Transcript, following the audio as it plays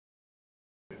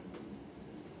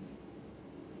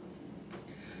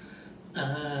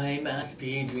I must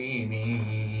be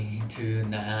dreaming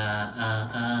tonight.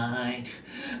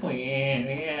 We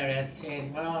realize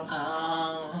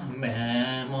our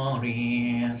memories.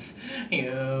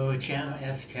 You can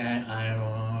escape. I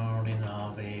only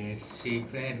know this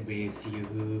secret with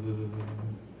you.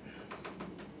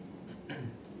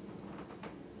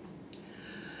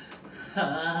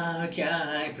 How can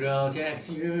I protect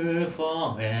you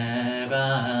forever?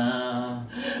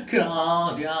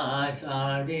 Close your eyes,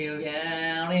 I'll do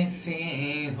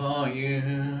anything for you.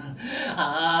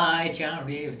 I can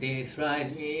live this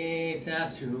life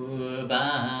without you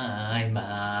by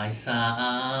my side.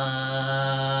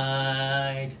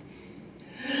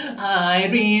 I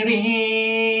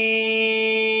really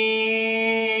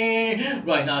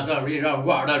right now the real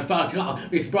world is back out,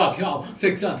 it's back out,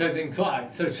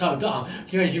 675 so shut down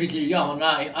響きやま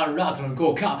ないある後の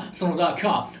効果その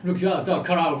中 Look at the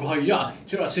color of fire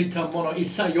照らしたもの一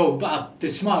切を奪って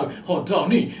しまう本当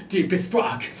に Deepest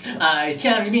black I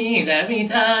can't be there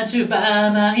without you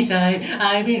by my side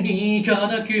I really 孤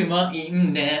独も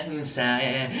因縁さ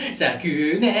え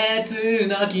灼熱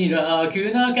の記録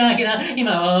のかけら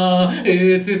今を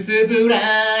映すブ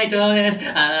ライトです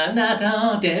あな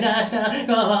たを照らした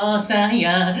交際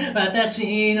が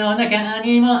私の中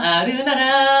にもあるな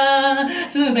ら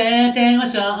全てを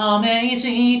証明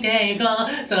していこ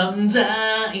う存在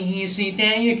し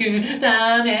てゆく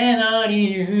ための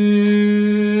理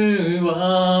由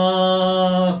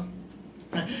を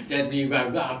Tell me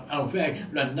right now, I'm fake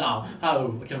right now How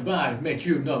can I make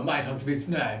you know my heart with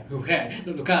me Who had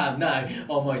届かない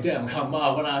思い出も構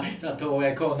わないたと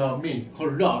えこの身ほ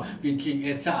ら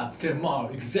BTS させも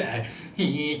行くぜ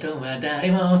人は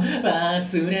誰も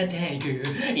忘れていく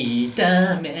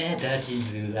痛めた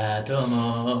傷跡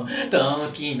も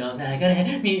時の流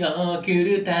れ見送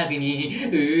るたびに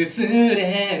薄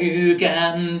れる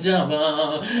感情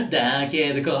だ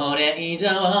けどこれ以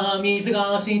上見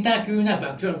過ごしたくないバ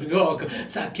ックトゥーロック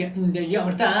叫んで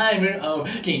よタイムを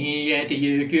消えて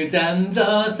ゆく残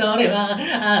像それは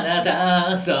あな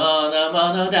たその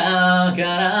ものだか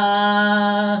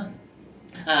ら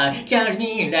I can't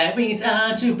live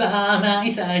without you by my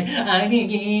side I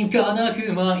believe 孤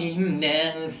独も因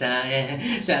縁さえ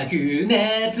灼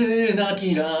熱の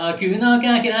記録の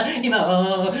かけら今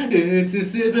を映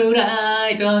すブラ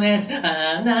イトネス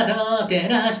あなたを照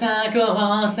らした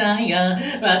交際が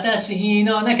私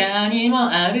の中にも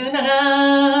あるな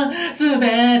ら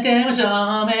全てを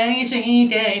証明し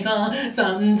ていこう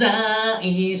存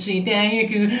在して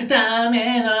ゆくた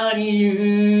めの理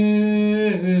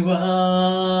由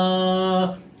を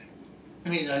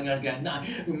未来がない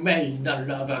運命な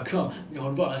らばこう日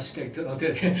本話して人の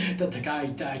手で戦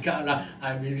いたいから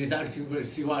I will result to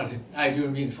see what I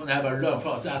do mean for never learn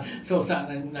for that そうさ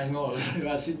何もそれ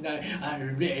はしない I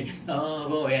really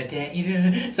覚えてい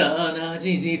るその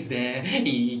事実で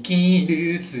生き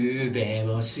る術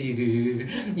を知る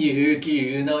悠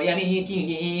久の闇切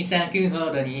り裂く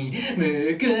ほどに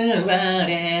報わ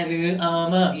れぬ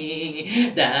思い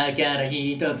だから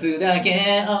一つだ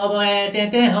け覚えて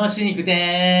てほしくて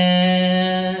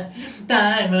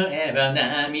タイムエバ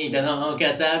涙の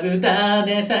かさぶた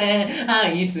でさえ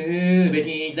愛すべ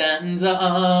き残像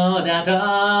だ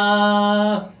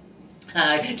と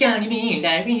I can't be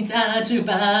live without you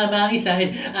by my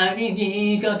side I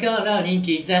really 心に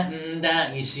刻ん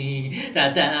だ石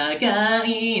戦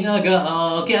いの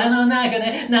豪華の中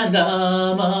で何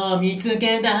度も見つ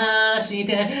け出し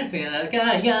て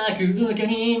輝く空虚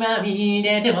にまみ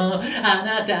れてもあ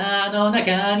なたの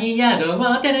中に宿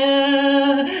って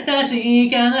る確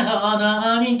かなほ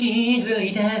どに気づ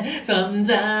いて存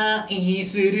在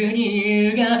する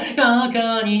理由がこ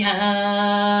こに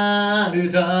あ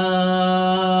ると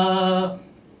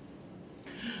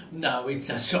Now it's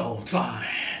a show time.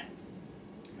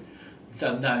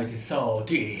 The night is so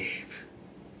deep.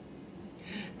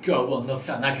 高温の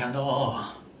さなかの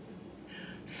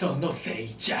その静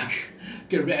寂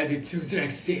Get ready to the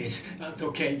exist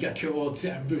時計が今日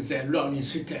全部ゼロに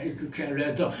していくけ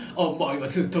れど思いは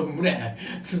ずっと胸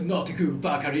募ってく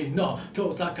ばかりの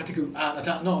遠ざかってくあな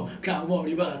たの顔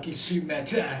に抱きしめ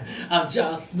て I'm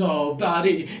just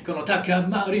nobody この高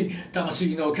まり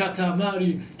魂の塊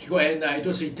聞こえない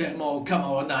としても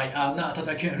構わないあなた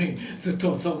だけにずっ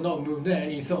とその胸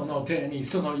にその手に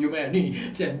その夢に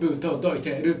全部届い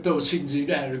てると信じ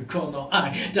れるこの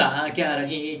愛だから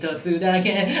一つだ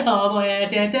け覚え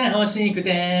ててほしく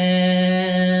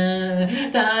て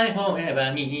逮捕へば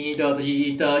二度と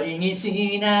一人に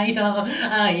しないと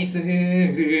愛す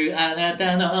るあな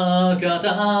たのこ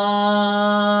と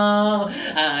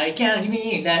I can't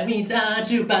be that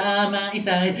without you by my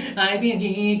side I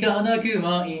believe 孤独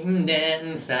も因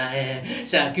縁さえ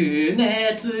灼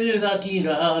熱の記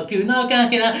録のか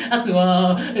けら明日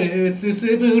を映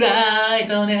すブライ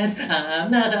トネスあ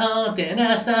なたを照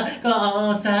らした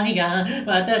交際が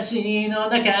私の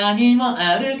中にも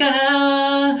あるか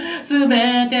ら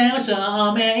全てを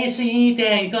証明し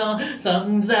ていこう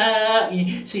存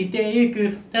在してい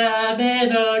くため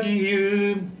の理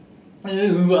由を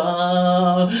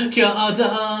共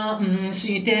存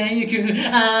していく明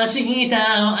日を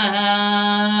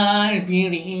I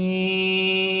believe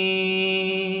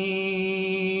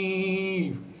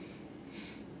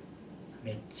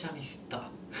めっちゃミスっ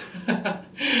た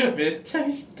めっちゃ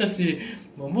ミスったし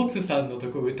もうもつさんのと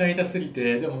こ歌いたすぎ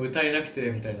てでも歌えなく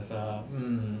てみたいなさ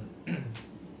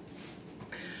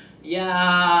い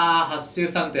やー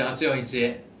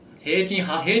 83.841 平均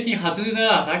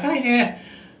87高いね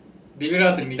ビブ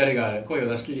ラートに乱れがある声を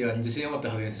出し切るように自信を持って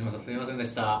発言しましたすみませんで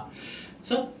した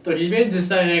ちょっとリベンジし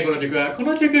たいねこの曲はこ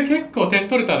の曲結構点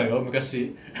取れたのよ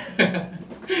昔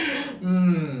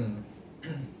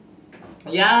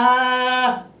い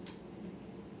や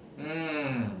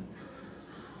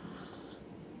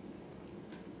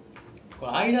こ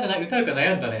れ間で歌うか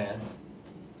悩んだね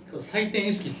採点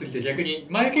意識しすぎて逆に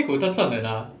前結構歌ってたんだよ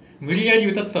な無理やり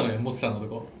歌ってたのよもつさんのと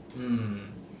こ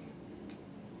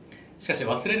しかし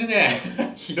忘れるね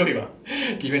ひどいわ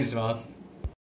リベンジします